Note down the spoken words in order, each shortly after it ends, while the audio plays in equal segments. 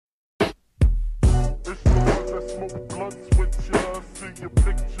let's smoke blunts with ya. See your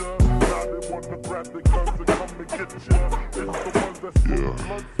picture. Now they wanna grab their guns and come and get ya. It's the ones that smoke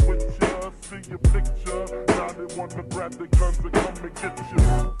blunts with ya. See your picture. Now they wanna grab their guns and come and get ya.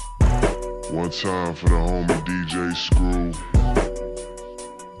 One time for the homie DJ Screw.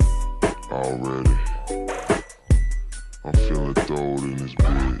 Already. I'm feeling throwed in this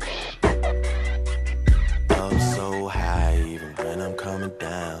bitch. I'm so high even when I'm coming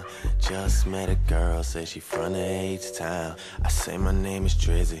down. Just met a girl, say she from the H-Town. I say my name is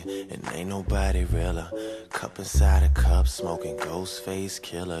Drizzy, and ain't nobody realer. Cup inside a cup, smoking Ghostface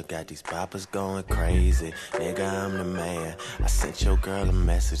Killer. Got these poppers going crazy, nigga, I'm the man. I sent your girl a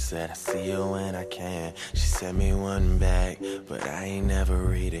message, said I see you when I can. She sent me one back, but I ain't never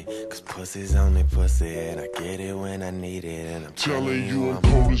read it. Cause pussy's only pussy, and I get it when I need it. And I'm telling you I'm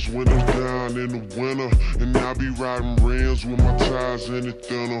coldest when I'm down in the winter. And I be riding rims with my tires in the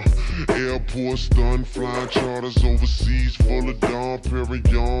thinner. Airport stun, flying charters overseas, full of Dom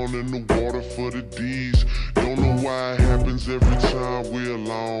Perignon in the water for the D's. Don't know why it happens every time we're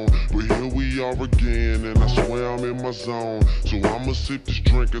alone, but here we are again, and I swear I'm in my zone. So I'ma sip this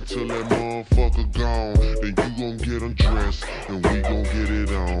drink until that motherfucker gone. Then you gon' get undressed, and we gon' get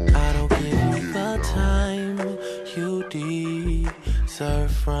it on. I don't give you the time you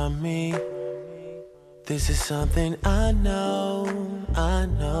deserve from me. This is something I know, I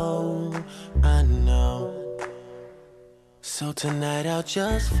know, I know. So tonight I'll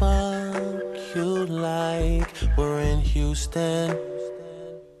just fuck you like we're in Houston.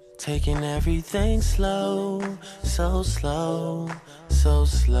 Taking everything slow, so slow, so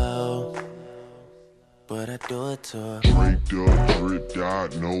slow. But I do it to her. Draped up, dripped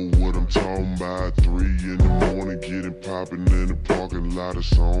out, know what I'm talking about. 3 in the morning, getting poppin' in the parking lot.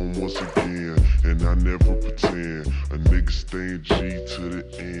 It's on once again, and I never pretend. A nigga staying G to the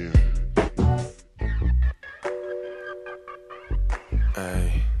end.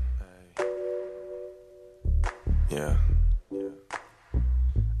 Hey. Yeah.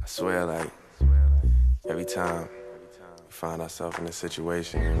 I swear, like, every time we find ourselves in a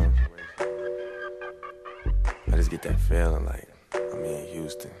situation, you know, I just get that feeling like I'm in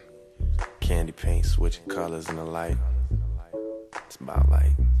Houston. Candy paint switching colors in the light. It's about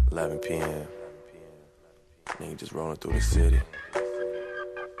like 11 p.m. Nigga just rolling through the city.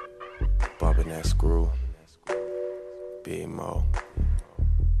 Bumping that Screw. Big Mo.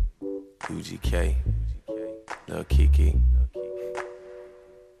 UGK. Lil Kiki.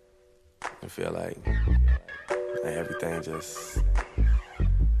 I feel like everything just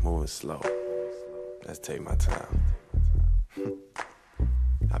moving slow. Let's take my time.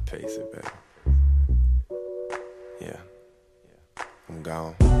 I pace it, baby. Yeah. I'm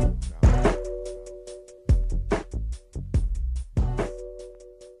gone.